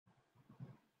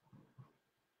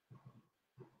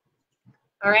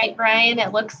All right, Brian,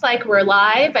 it looks like we're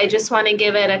live. I just want to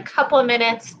give it a couple of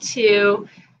minutes to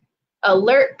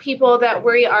alert people that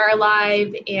we are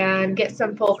live and get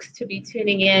some folks to be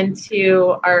tuning in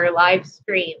to our live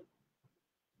stream.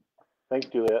 Thanks,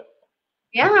 Juliet.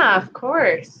 Yeah, of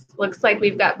course. Looks like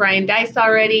we've got Brian Dice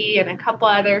already and a couple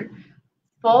other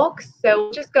folks. So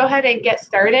we'll just go ahead and get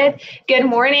started. Good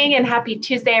morning and happy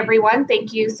Tuesday, everyone.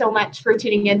 Thank you so much for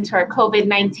tuning in to our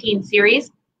COVID-19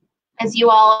 series. As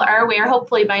you all are aware,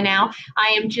 hopefully by now,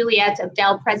 I am Juliet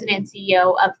Abdel, President and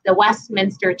CEO of the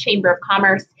Westminster Chamber of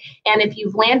Commerce. And if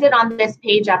you've landed on this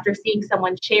page after seeing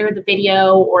someone share the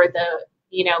video or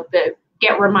the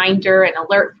get reminder and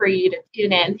alert for you to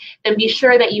tune in, then be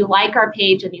sure that you like our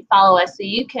page and you follow us so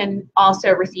you can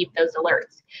also receive those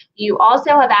alerts. You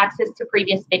also have access to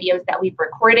previous videos that we've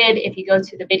recorded. If you go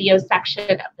to the video section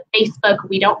of the Facebook,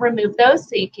 we don't remove those,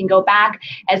 so you can go back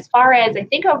as far as, I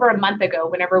think, over a month ago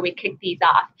whenever we kicked these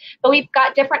off. But we've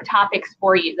got different topics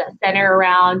for you that center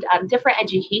around different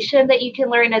education that you can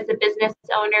learn as a business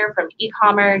owner, from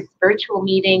e-commerce, virtual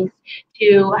meetings,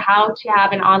 to how to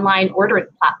have an online ordering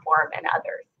platform and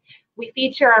others. We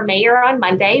feature our mayor on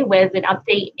Monday with an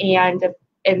update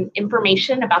and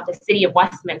information about the city of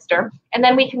Westminster. And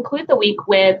then we conclude the week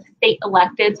with state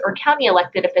electeds or county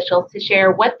elected officials to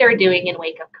share what they're doing in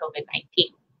wake of COVID-19.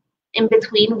 In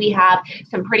between, we have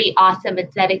some pretty awesome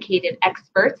and dedicated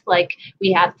experts like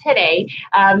we have today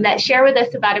that share with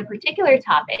us about a particular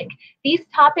topic. These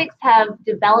topics have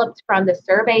developed from the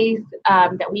surveys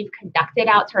that we've conducted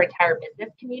out to our entire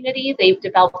business community. They've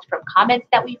developed from comments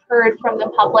that we've heard from the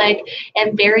public,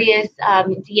 and various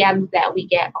DMs that we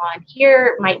get on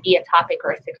here might be a topic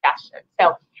or a suggestion.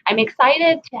 So I'm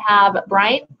excited to have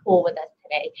Brian Poole with us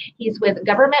today. He's with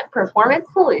Government Performance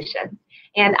Solutions.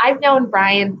 And I've known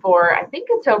Brian for, I think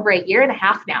it's over a year and a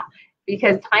half now,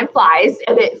 because time flies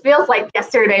and it feels like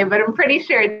yesterday, but I'm pretty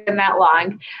sure it's been that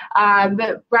long.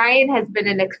 But Brian has been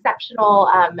an exceptional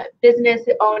business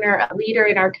owner, a leader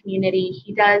in our community.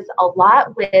 He does a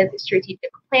lot with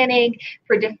strategic planning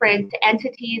for different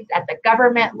entities at the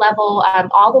government level,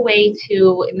 all the way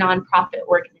to nonprofit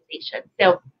organizations.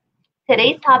 So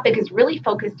today's topic is really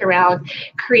focused around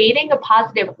creating a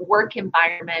positive work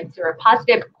environment, or a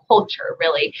positive culture,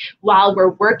 really, while we're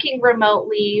working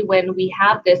remotely, when we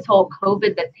have this whole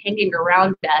COVID that's hanging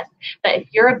around us. But if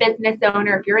you're a business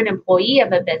owner, if you're an employee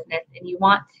of a business and you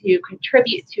want to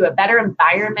contribute to a better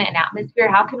environment and atmosphere,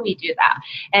 how can we do that?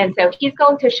 And so he's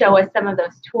going to show us some of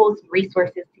those tools and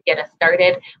resources to get us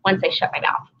started once I shut my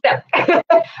mouth. So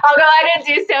I'll go ahead and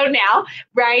do so now.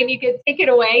 Brian, you can take it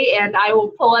away and I will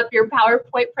pull up your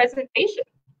PowerPoint presentation.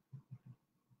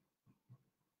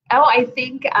 Oh, I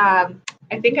think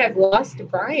I've lost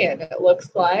Brian, it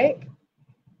looks like.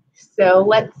 So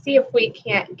let's see if we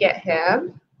can't get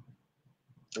him.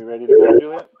 You ready to go,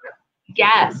 Juliet?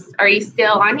 Yes. Are you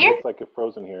still on here? It's like it's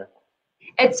frozen here.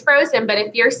 It's frozen, but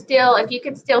if you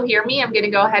can still hear me, I'm going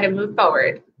to go ahead and move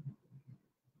forward.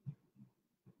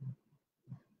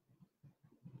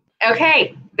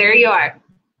 Okay, there you are.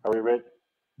 Are we ready?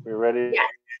 We ready? Yes.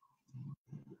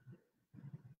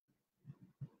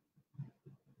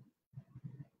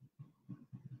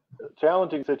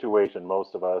 Challenging situation,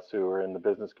 most of us who are in the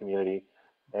business community,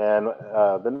 and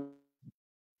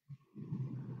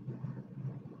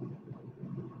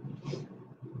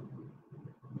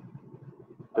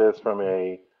this from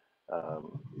a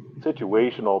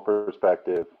situational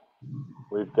perspective.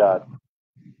 We've got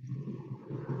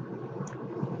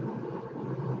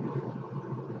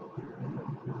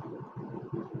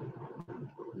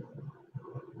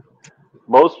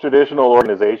most traditional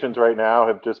organizations right now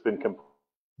have just been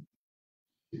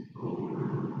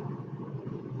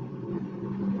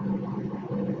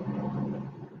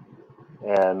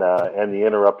and the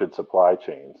interrupted supply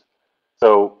chains.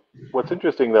 So what's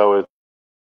interesting, though, is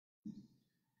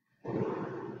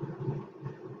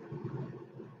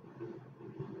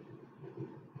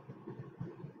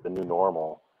the new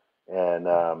normal,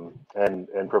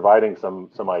 and providing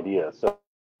some ideas. So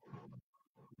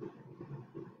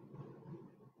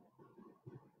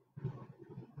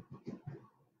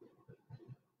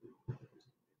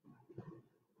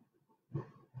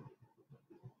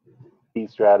these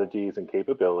strategies and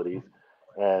capabilities,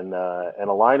 and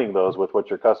aligning those with what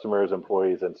your customers,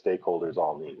 employees, and stakeholders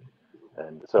all need.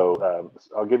 And so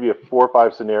I'll give you 4 or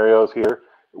 5 scenarios here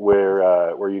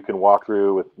where you can walk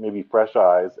through with maybe fresh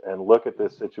eyes and look at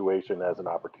this situation as an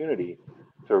opportunity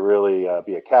to really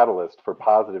be a catalyst for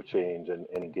positive change and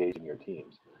engaging your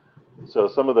teams. So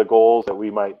some of the goals that we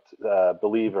might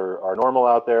believe are normal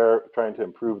out there, trying to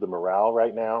improve the morale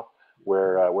right now,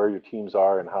 where your teams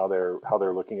are and how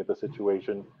they're looking at the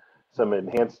situation. some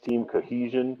enhanced team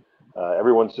cohesion.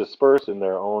 Everyone's dispersed in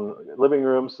their own living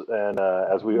rooms, and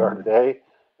as we are today,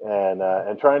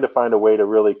 and trying to find a way to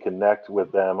really connect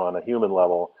with them on a human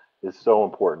level is so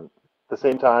important. At the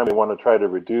same time, we want to try to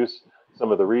reduce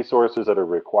some of the resources that are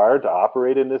required to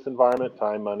operate in this environment,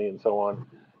 time, money, and so on,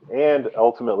 and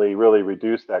ultimately really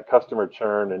reduce that customer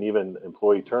churn and even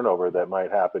employee turnover that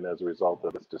might happen as a result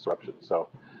of this disruption. So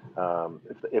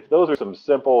if those are some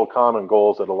simple common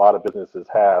goals that a lot of businesses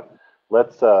have,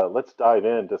 let's dive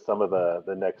into some of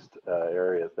the next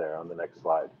areas there on the next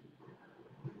slide.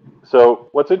 So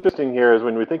what's interesting here is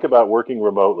when we think about working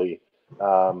remotely,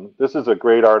 this is a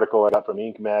great article I got from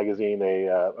Inc. magazine. They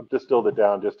distilled it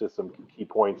down just to some key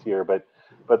points here, but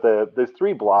there's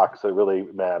 3 blocks that really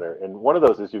matter. And one of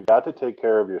those is you've got to take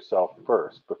care of yourself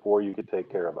first before you can take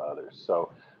care of others.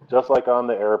 So just like on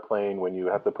the airplane, when you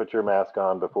have to put your mask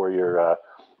on before your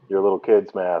little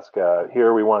kid's mask,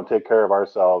 here we want to take care of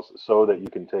ourselves so that you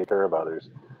can take care of others.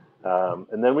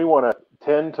 And then we want to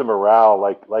tend to morale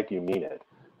like you mean it.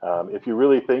 If you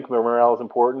really think morale is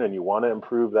important and you want to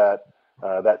improve that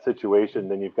situation,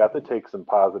 then you've got to take some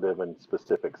positive and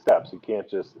specific steps. You can't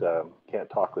just can't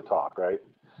talk the talk, right?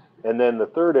 And then the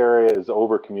third area is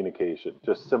over communication,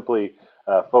 just simply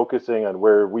focusing on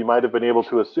where we might have been able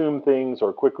to assume things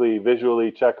or quickly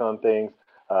visually check on things.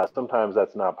 Sometimes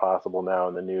that's not possible now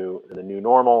in the new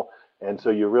normal, and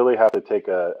so you really have to take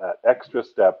an extra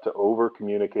step to over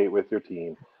communicate with your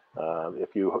team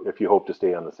if you hope to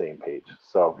stay on the same page.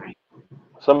 So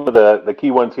some of the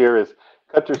key ones here is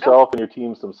cut yourself and your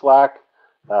team some slack,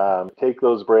 take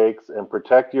those breaks, and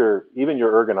protect even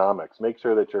your ergonomics. Make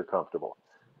sure that you're comfortable.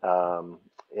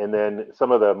 And then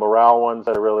some of the morale ones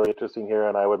that are really interesting here,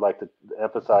 and I would like to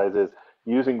emphasize, is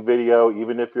using video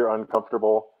even if you're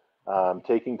uncomfortable,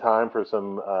 taking time for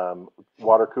some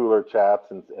water cooler chats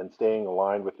and staying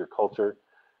aligned with your culture.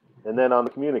 And then on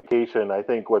the communication, I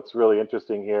think what's really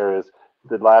interesting here is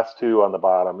the last 2 on the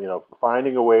bottom,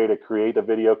 finding a way to create a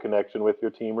video connection with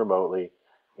your team remotely,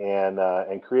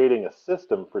 and creating a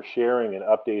system for sharing and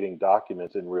updating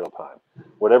documents in real time.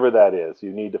 Whatever that is,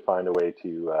 you need to find a way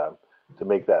to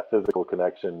make that physical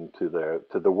connection to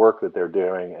the work that they're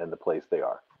doing and the place they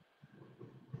are.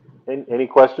 Any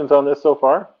questions on this so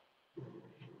far?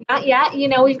 Not yet.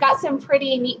 We've got some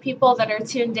pretty neat people that are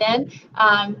tuned in.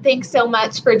 Thanks so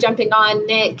much for jumping on,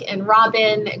 Nick and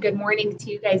Robin. Good morning to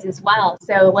you guys as well.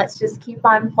 So let's just keep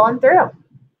on pulling through.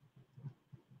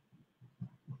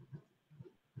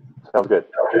 Sounds good.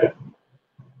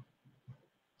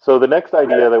 So the next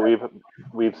idea that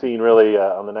we've seen really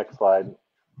on the next slide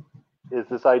is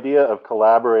this idea of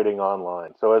collaborating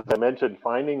online. So as I mentioned,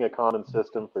 finding a common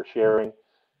system for sharing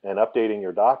and updating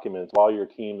your documents while your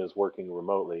team is working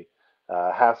remotely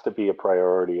has to be a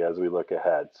priority as we look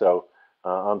ahead. So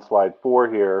on slide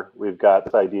 4 here, we've got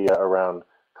this idea around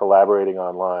collaborating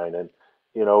online. And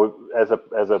as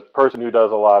a person who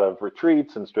does a lot of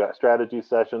retreats and strategy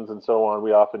sessions and so on,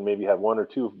 we often maybe have 1 or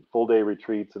 2 full-day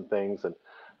retreats and things. And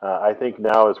I think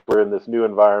now as we're in this new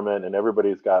environment and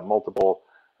everybody's got multiple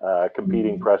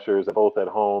competing pressures both at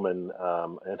home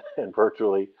and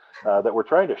virtually, that we're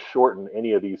trying to shorten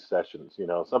any of these sessions.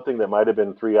 Something that might have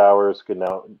been 3 hours can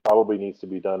now probably needs to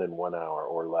be done in 1 hour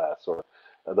or less, or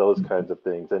those kinds of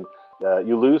things. And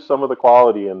you lose some of the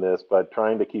quality in this, but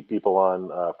trying to keep people on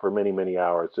for many, many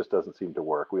hours just doesn't seem to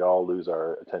work. We all lose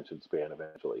our attention span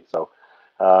eventually. So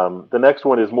the next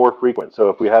one is more frequent. So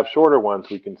if we have shorter ones,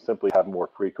 we can simply have more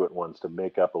frequent ones to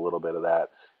make up a little bit of that.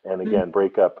 And again,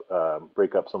 break up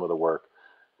some of the work.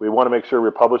 We want to make sure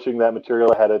we're publishing that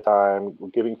material ahead of time,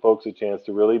 giving folks a chance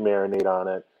to really marinate on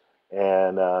it,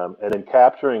 and then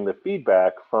capturing the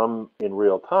feedback in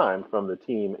real time from the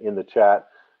team in the chat,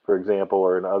 for example,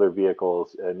 or in other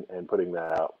vehicles, and putting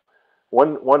that out.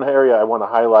 One area I want to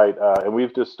highlight, and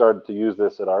we've just started to use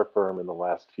this at our firm in the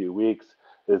last few weeks,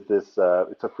 is this.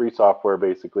 It's a free software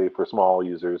basically for small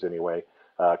users anyway,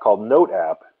 called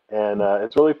NoteApp. And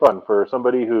it's really fun for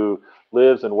somebody who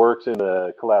lives and works in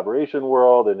the collaboration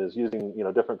world and is using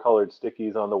different colored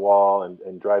stickies on the wall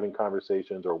and driving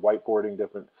conversations, or whiteboarding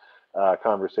different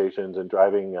conversations and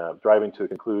driving to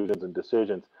conclusions and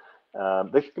decisions.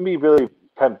 This can be really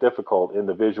kind of difficult in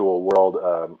the visual world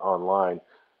online.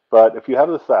 But if you have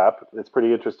this app, it's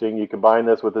pretty interesting. You combine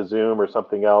this with a Zoom or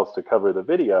something else to cover the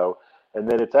video, and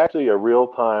then it's actually a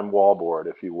real-time wallboard,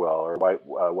 if you will, or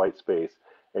white space.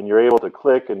 And you're able to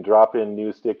click and drop in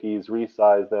new stickies,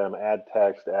 resize them, add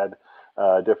text, add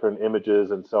different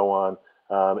images, and so on.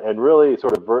 And really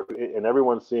sort of, and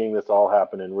everyone's seeing this all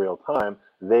happen in real time.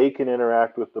 They can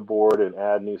interact with the board and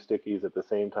add new stickies at the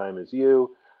same time as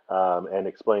you, and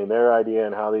explain their idea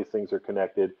and how these things are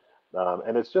connected.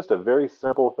 And it's just a very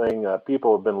simple thing.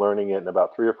 People have been learning it in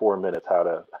about 3 or 4 minutes how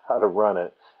to run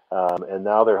it, and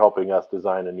now they're helping us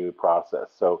design a new process.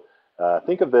 So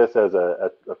think of this as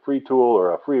a free tool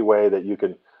or a free way that you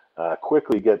can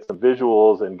quickly get some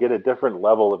visuals and get a different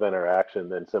level of interaction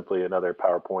than simply another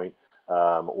PowerPoint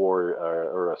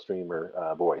or a streamer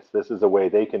voice. This is a way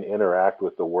they can interact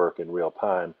with the work in real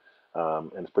time,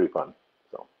 and it's pretty fun.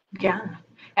 So yeah.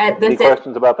 Any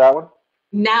questions about that one?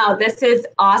 No, this is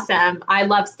awesome. I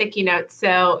love sticky notes,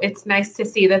 so it's nice to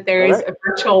see that there's a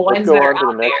virtual ones that are out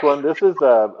there. Let's go on to the next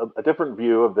one. This is a different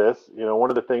view of this. You know, one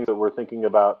of the things that we're thinking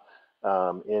about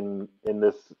in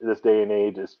this day and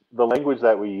age is the language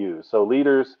that we use. So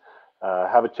leaders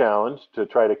have a challenge to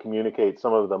try to communicate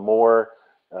some of the more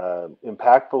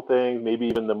impactful things, maybe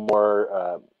even the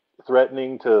more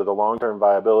threatening to the long-term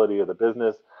viability of the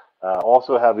business.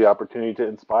 Also have the opportunity to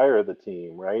inspire the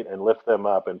team, right, and lift them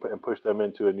up and push them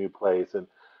into a new place. And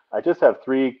I just have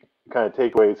 3 kind of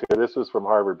takeaways here. This was from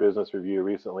Harvard Business Review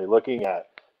recently, looking at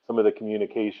some of the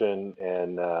communication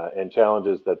and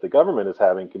challenges that the government is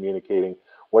having communicating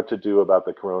what to do about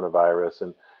the coronavirus.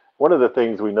 And one of the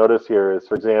things we notice here is,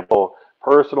 for example,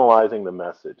 personalizing the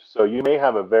message. So you may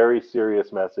have a very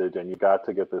serious message and you got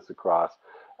to get this across,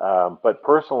 but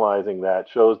personalizing that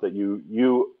shows that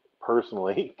you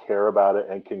personally care about it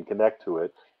and can connect to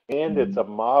it, and it's a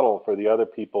model for the other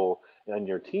people on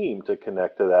your team to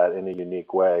connect to that in a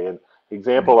unique way. And the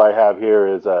example I have here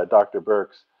is Dr.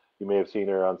 Birx. You may have seen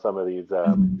her on some of these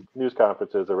news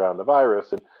conferences around the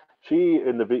virus, and she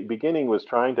in the beginning was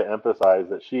trying to emphasize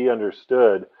that she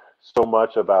understood so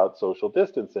much about social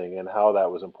distancing and how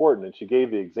that was important. And she gave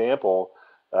the example,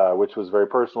 which was very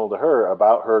personal to her,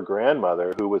 about her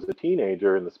grandmother who was a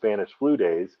teenager in the Spanish flu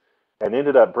days and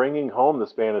ended up bringing home the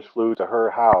Spanish flu to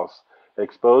her house,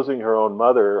 exposing her own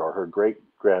mother, or her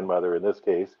great-grandmother in this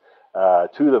case,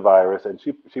 to the virus, and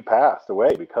she passed away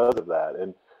because of that.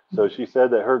 And so she said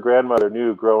that her grandmother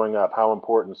knew growing up how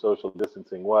important social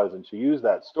distancing was, and she used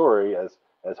that story, as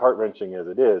heart-wrenching as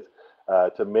it is,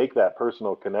 to make that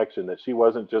personal connection, that she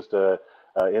wasn't just in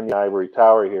the ivory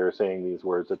tower here saying these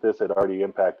words, that this had already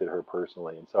impacted her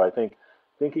personally. And so I think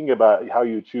thinking about how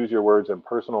you choose your words and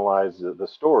personalize the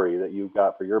story that you've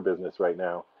got for your business right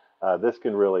now, this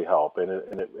can really help, and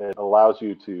it allows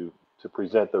you to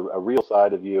present a real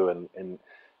side of you and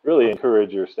really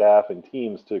encourage your staff and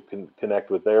teams to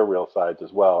connect with their real sides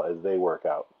as well as they work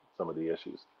out some of the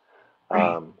issues.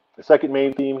 The second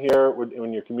main theme here,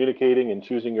 when you're communicating and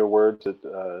choosing your words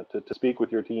to speak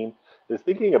with your team, is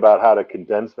thinking about how to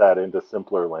condense that into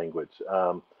simpler language.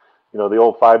 You know, the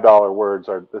old $5 words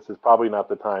are. This is probably not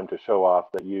the time to show off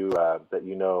that you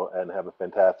know and have a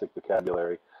fantastic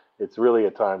vocabulary. It's really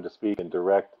a time to speak in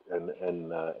direct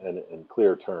and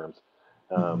clear terms.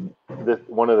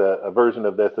 A version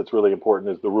of this that's really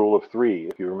important is the rule of 3.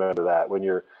 If you remember that, when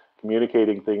you're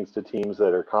communicating things to teams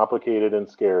that are complicated and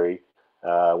scary,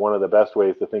 one of the best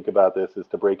ways to think about this is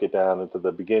to break it down into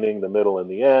the beginning, the middle, and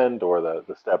the end, or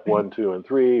the step 1, 2, and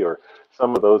 3, or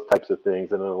some of those types of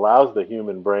things. And it allows the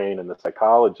human brain and the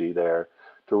psychology there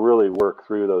to really work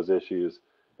through those issues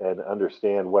and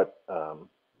understand what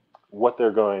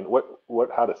they're going,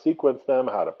 how to sequence them,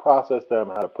 how to process them,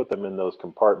 how to put them in those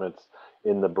compartments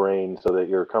in the brain so that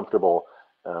you're comfortable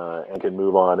and can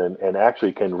move on and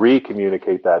actually can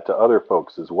re-communicate that to other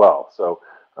folks as well. So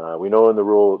we know in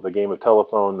the game of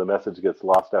telephone, the message gets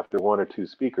lost after 1 or 2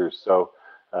 speakers. So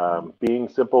being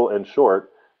simple and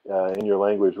short in your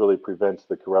language really prevents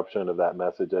the corruption of that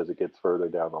message as it gets further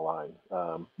down the line.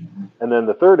 And then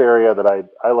the third area that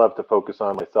I love to focus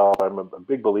on myself, I'm a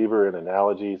big believer in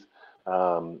analogies.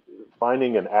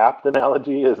 Finding an apt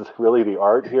analogy is really the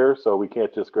art here, so we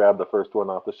can't just grab the first one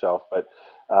off the shelf, but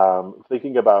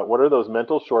thinking about what are those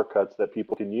mental shortcuts that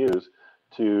people can use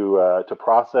to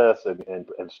process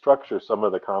and structure some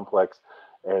of the complex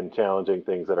and challenging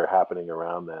things that are happening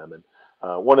around them. And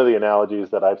one of the analogies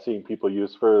that I've seen people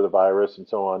use for the virus and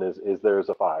so on is there's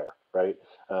a fire, right?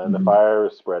 And the fire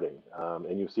is spreading.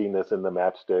 And you've seen this in the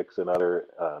matchsticks and other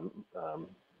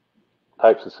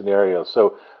types of scenarios.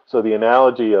 So the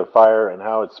analogy of fire and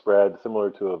how it's spread, similar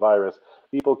to a virus,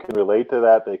 people can relate to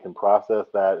that, they can process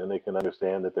that, and they can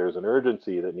understand that there's an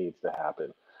urgency that needs to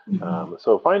happen.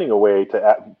 So finding a way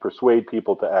to persuade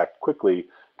people to act quickly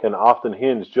can often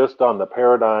hinge just on the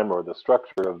paradigm or the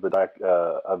structure of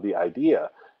the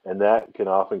idea, and that can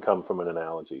often come from an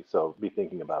analogy. So be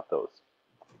thinking about those.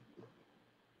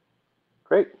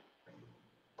 Great.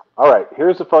 All right,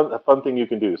 here's a fun thing you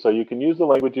can do. So you can use the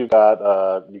language you've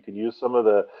got. You can use some of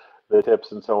the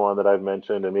tips and so on that I've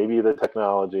mentioned, and maybe the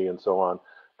technology and so on.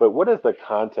 but what is the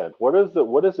content? What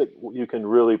is it you can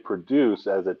really produce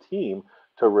as a team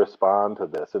to respond to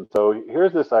this? And so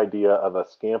here's this idea of a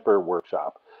Scamper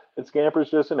workshop. And Scamper is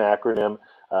just an acronym,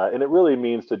 and it really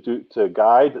means to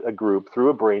guide a group through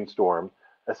a brainstorm,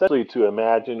 essentially to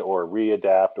imagine or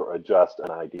readapt or adjust an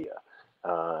idea.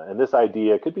 And this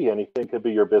idea could be anything, could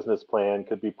be your business plan,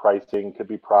 could be pricing, could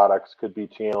be products, could be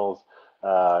channels,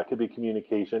 could be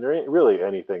communication, or really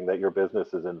anything that your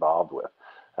business is involved with.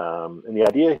 And the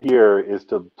idea here is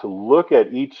to look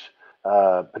at each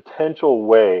potential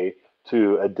way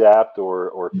to adapt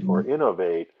or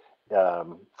innovate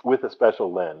with a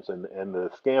special lens. And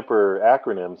the Scamper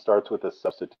acronym starts with a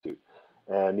substitute.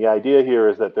 And the idea here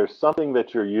is that there's something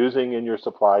that you're using in your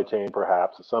supply chain,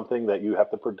 perhaps something that you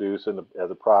have to produce as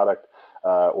a product,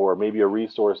 or maybe a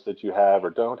resource that you have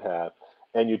or don't have.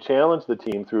 And you challenge the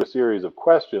team through a series of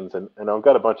questions. And I've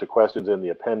got a bunch of questions in the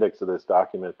appendix of this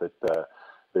document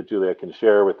that Julia can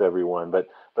share with everyone. But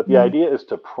the idea is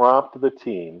to prompt the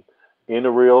team in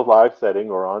a real live setting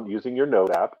or on using your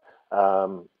Note app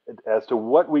as to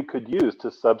what we could use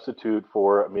to substitute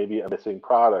for maybe a missing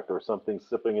product or something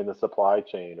slipping in the supply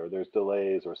chain, or there's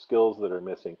delays or skills that are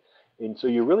missing. And so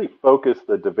you really focus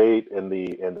the debate and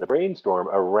the brainstorm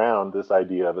around this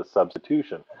idea of a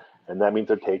substitution. And that means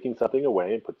they're taking something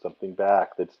away and put something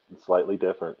back that's slightly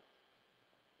different.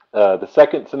 The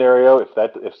second scenario,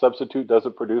 if substitute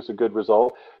doesn't produce a good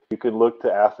result, you can look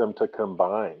to ask them to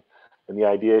combine. And the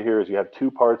idea here is you have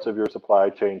two parts of your supply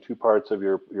chain, two parts of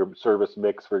your service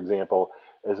mix, for example.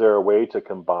 Is there a way to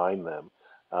combine them?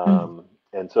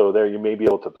 And so there you may be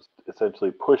able to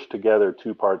essentially push together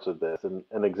two parts of this. And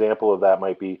an example of that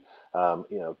might be,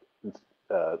 the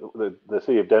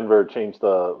city of Denver changed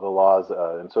the laws,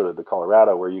 and so did the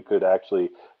Colorado, where you could actually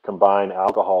combine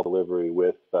alcohol delivery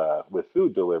with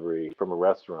food delivery from a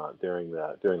restaurant during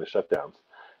the shutdowns.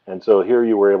 And so here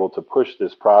you were able to push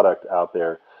this product out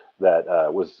there that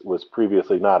was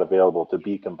previously not available to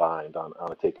be combined on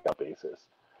a takeout basis.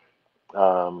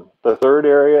 The third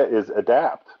area is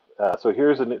adapt. So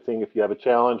here's the thing: if you have a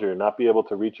challenge or not be able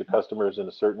to reach your customers in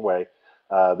a certain way,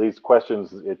 these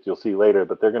questions you'll see later,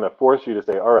 but they're going to force you to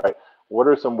say, all right, what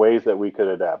are some ways that we could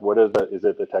adapt? What is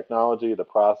it the technology, the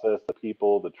process, the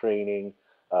people, the training,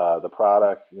 the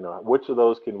product? Which of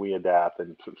those can we adapt,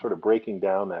 and sort of breaking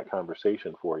down that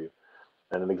conversation for you.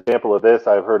 And an example of this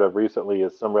I've heard of recently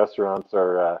is some restaurants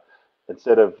are,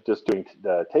 instead of just doing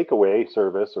takeaway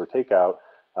service or takeout,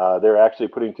 they're actually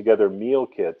putting together meal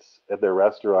kits at their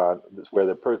restaurant where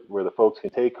the folks can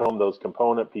take home those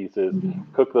component pieces,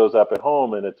 cook those up at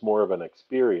home, and it's more of an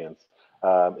experience.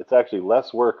 It's actually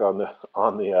less work on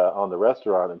the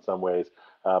restaurant in some ways,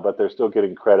 but they're still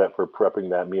getting credit for prepping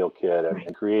that meal kit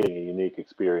and creating a unique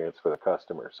experience for the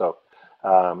customer. So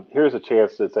here's a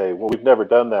chance to say, well, we've never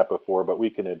done that before, but we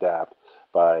can adapt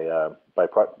by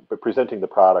presenting the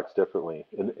products differently.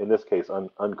 In this case,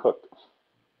 uncooked.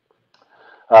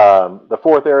 The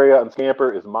fourth area on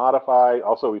Scamper is modify.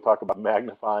 Also, we talk about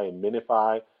magnify and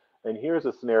minify. And here's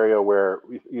a scenario where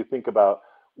you think about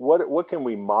what can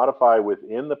we modify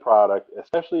within the product,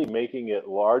 especially making it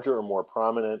larger or more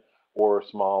prominent, or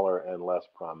smaller and less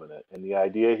prominent. And the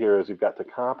idea here is you've got to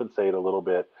compensate a little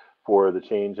bit for the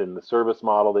change in the service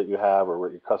model that you have or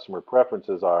what your customer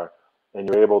preferences are, and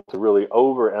you're able to really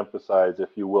overemphasize, if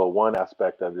you will, one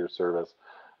aspect of your service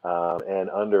and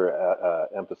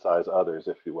emphasize others,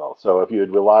 if you will. So if you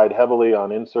had relied heavily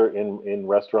on insert in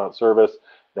restaurant service,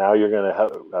 now you're going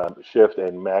to shift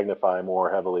and magnify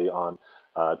more heavily on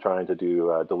trying to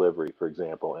do delivery, for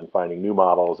example, and finding new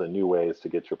models and new ways to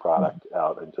get your product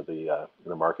out into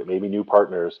the market, maybe new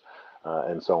partners,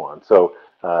 and so on. So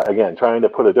again, trying to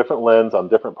put a different lens on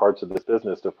different parts of this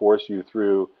business to force you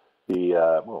through the,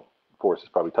 well, force is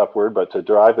probably a tough word, but to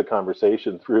drive the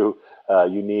conversation through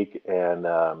unique and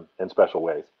special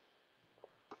ways.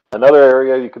 Another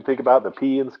area you can think about, the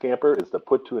P in Scamper, is to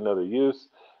put to another use.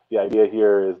 The idea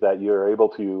here is that you're able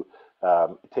to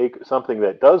take something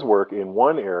that does work in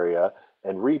one area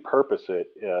and repurpose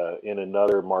it in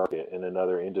another market, in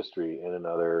another industry, in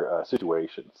another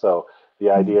situation. So the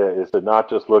idea is to not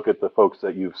just look at the folks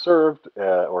that you've served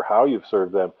or how you've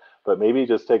served them, but maybe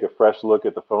just take a fresh look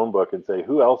at the phone book and say,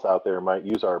 who else out there might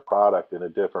use our product in a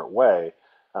different way,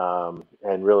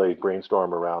 and really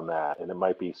brainstorm around that. And it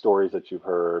might be stories that you've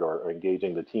heard or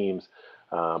engaging the teams,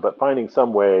 but finding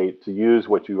some way to use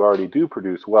what you already do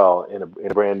produce well in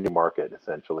a brand new market,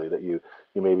 essentially, that you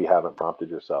maybe haven't prompted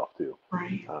yourself to.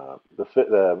 Right.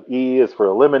 The E is for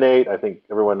eliminate. I think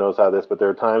everyone knows how this, but there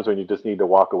are times when you just need to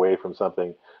walk away from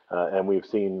something, and we've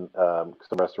seen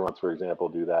some restaurants, for example,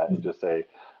 do that and just say,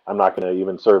 I'm not going to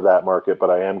even serve that market, but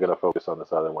I am going to focus on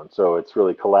this other one. So it's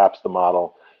really collapsed the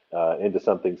model into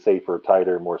something safer,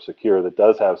 tighter, more secure that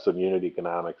does have some unit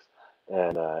economics,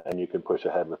 and you can push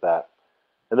ahead with that.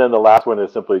 And then the last one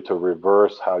is simply to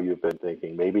reverse how you've been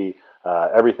thinking. Maybe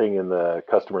everything in the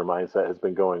customer mindset has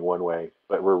been going one way,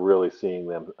 but we're really seeing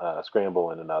them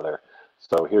scramble in another.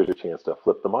 So here's your chance to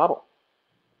flip the model.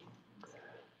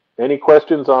 Any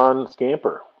questions on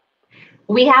Scamper?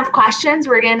 We have questions.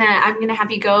 I'm gonna have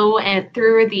you go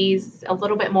through these a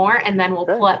little bit more, and then we'll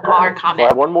pull up our comments. So I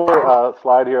have one more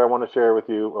slide here I want to share with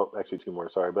you. Well, actually two more,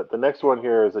 sorry. But the next one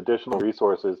here is additional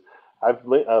resources. I've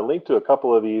linked to a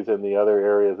couple of these in the other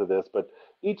areas of this, but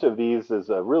each of these is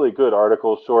a really good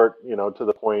article, short, to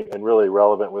the point, and really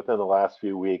relevant within the last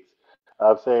few weeks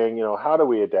of saying, how do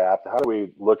we adapt? How do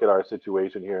we look at our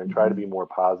situation here and try to be more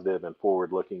positive and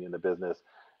forward-looking in the business,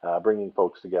 bringing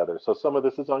folks together? So some of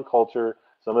this is on culture,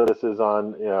 some of this is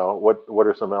on, what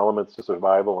are some elements to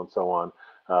survival and so on.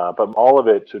 But all of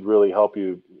it should really help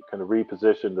you kind of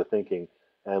reposition the thinking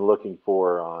and looking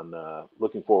forward on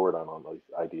all these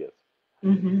ideas.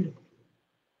 Mm-hmm.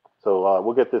 So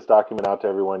we'll get this document out to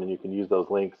everyone, and you can use those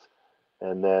links.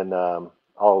 And then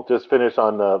I'll just finish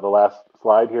on the last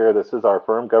slide here. This is our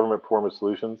firm, Government Performance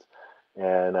Solutions.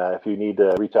 And if you need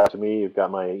to reach out to me, you've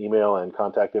got my email and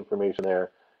contact information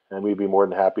there. And we'd be more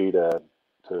than happy to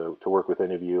work with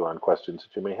any of you on questions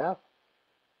that you may have.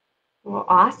 Well,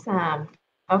 awesome.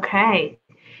 Okay.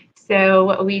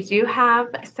 So we do have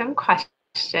some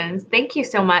questions. Thank you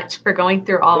so much for going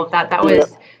through all of that. That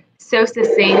was so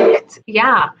succinct.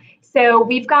 Yeah. So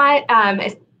we've got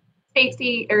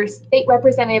State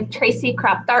Representative Tracy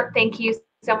Kropp-Tharp. Thank you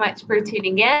so much for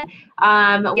tuning in.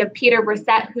 We have Peter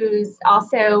Brissett, who's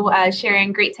also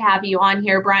sharing. Great to have you on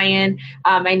here, Brian.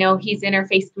 I know he's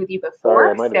interfaced with you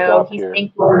before, so he's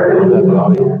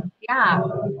thankful. Yeah.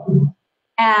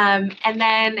 And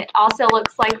then also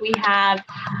looks like we have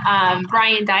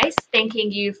Brian Dice,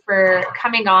 thanking you for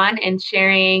coming on and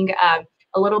sharing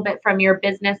a little bit from your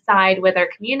business side with our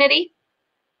community.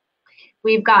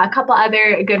 We've got a couple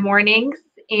other good mornings,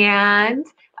 and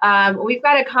we've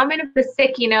got a comment of the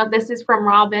sticky note. This is from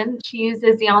Robin. She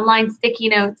uses the online sticky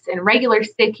notes and regular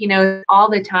sticky notes all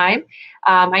the time.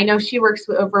 I know she works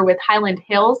over with Highland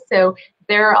Hills, so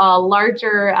they're a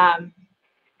larger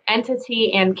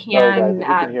entity and can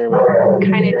kind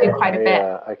of do quite a bit.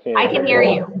 I can hear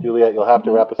you. Juliet, you'll have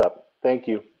to wrap us up. Thank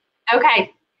you.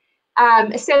 Okay.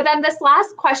 So then this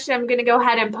last question I'm going to go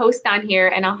ahead and post on here,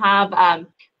 and I'll have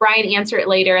Brian answer it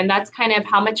later. And that's kind of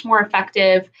how much more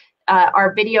effective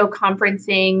are video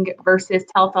conferencing versus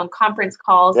telephone conference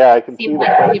calls. Yeah, I can see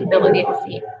the ability to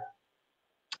see.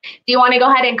 Do you want to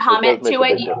go ahead and comment to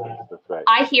it? That's right.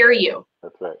 I hear you.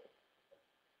 That's right.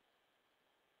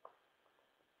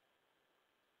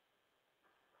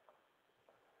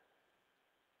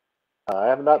 I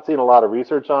have not seen a lot of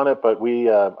research on it, but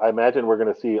I imagine we're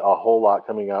going to see a whole lot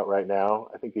coming out right now.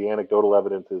 I think the anecdotal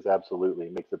evidence is absolutely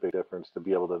makes a big difference to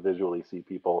be able to visually see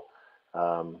people.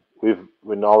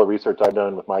 When all the research I've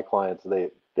done with my clients,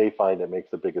 they find it makes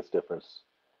the biggest difference.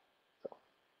 So.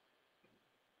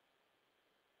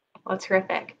 Well,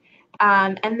 terrific.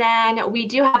 And then we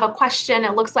do have a question,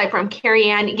 it looks like from Carrie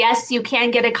Ann. Yes, you can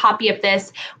get a copy of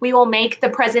this. We will make the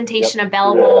presentation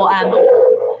available.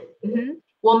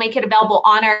 We'll make it available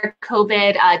on our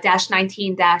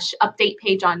COVID-19 update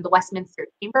page on the Westminster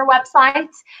Chamber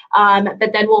website.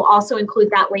 But then we'll also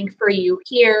include that link for you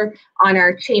here on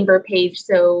our Chamber page,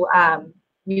 so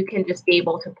you can just be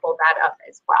able to pull that up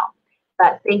as well.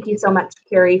 But thank you so much,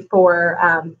 Carrie, for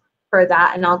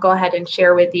that. And I'll go ahead and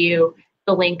share with you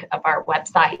the link of our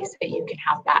website so you can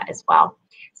have that as well.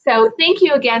 So thank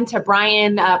you again to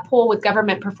Brian Poole with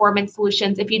Government Performance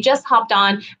Solutions. If you just hopped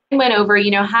on and went over,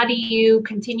 how do you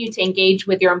continue to engage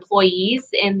with your employees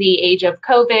in the age of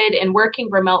COVID and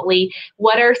working remotely?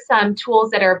 What are some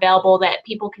tools that are available that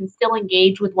people can still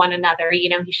engage with one another? He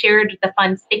shared the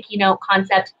fun sticky note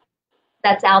concept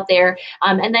that's out there.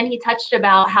 And then he touched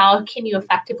about how can you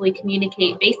effectively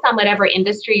communicate based on whatever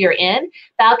industry you're in,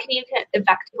 how can you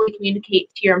effectively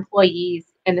communicate to your employees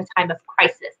in the time of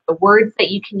crisis, the words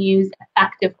that you can use,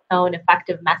 effective tone,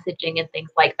 effective messaging, and things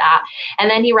like that.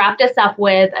 And then he wrapped us up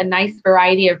with a nice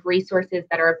variety of resources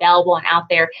that are available and out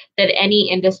there that any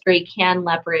industry can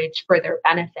leverage for their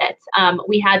benefits.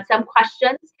 We had some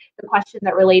questions. The question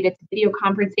that related to video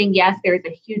conferencing, yes, there's a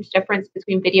huge difference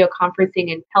between video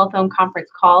conferencing and telephone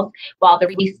conference calls. While the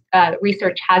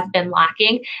research has been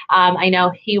lacking, I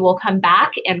know he will come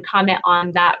back and comment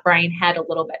on that, Brian Head, a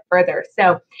little bit further.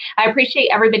 So I appreciate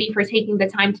everybody for taking the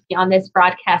time to be on this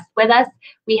broadcast with us.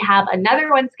 We have another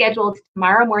one scheduled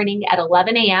tomorrow morning at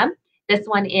 11 a.m. This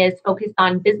one is focused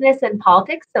on business and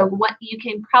politics, so what you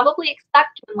can probably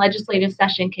expect when legislative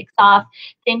session kicks off,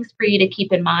 things for you to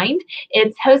keep in mind.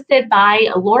 It's hosted by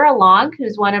Laura Long,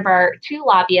 who's one of our 2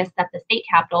 lobbyists at the state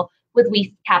capitol with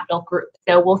We Capital Group.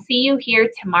 So we'll see you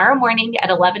here tomorrow morning at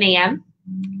 11 a.m.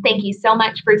 Thank you so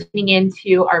much for tuning in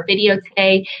to our video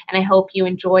today, and I hope you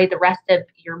enjoy the rest of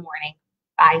your morning.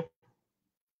 Bye.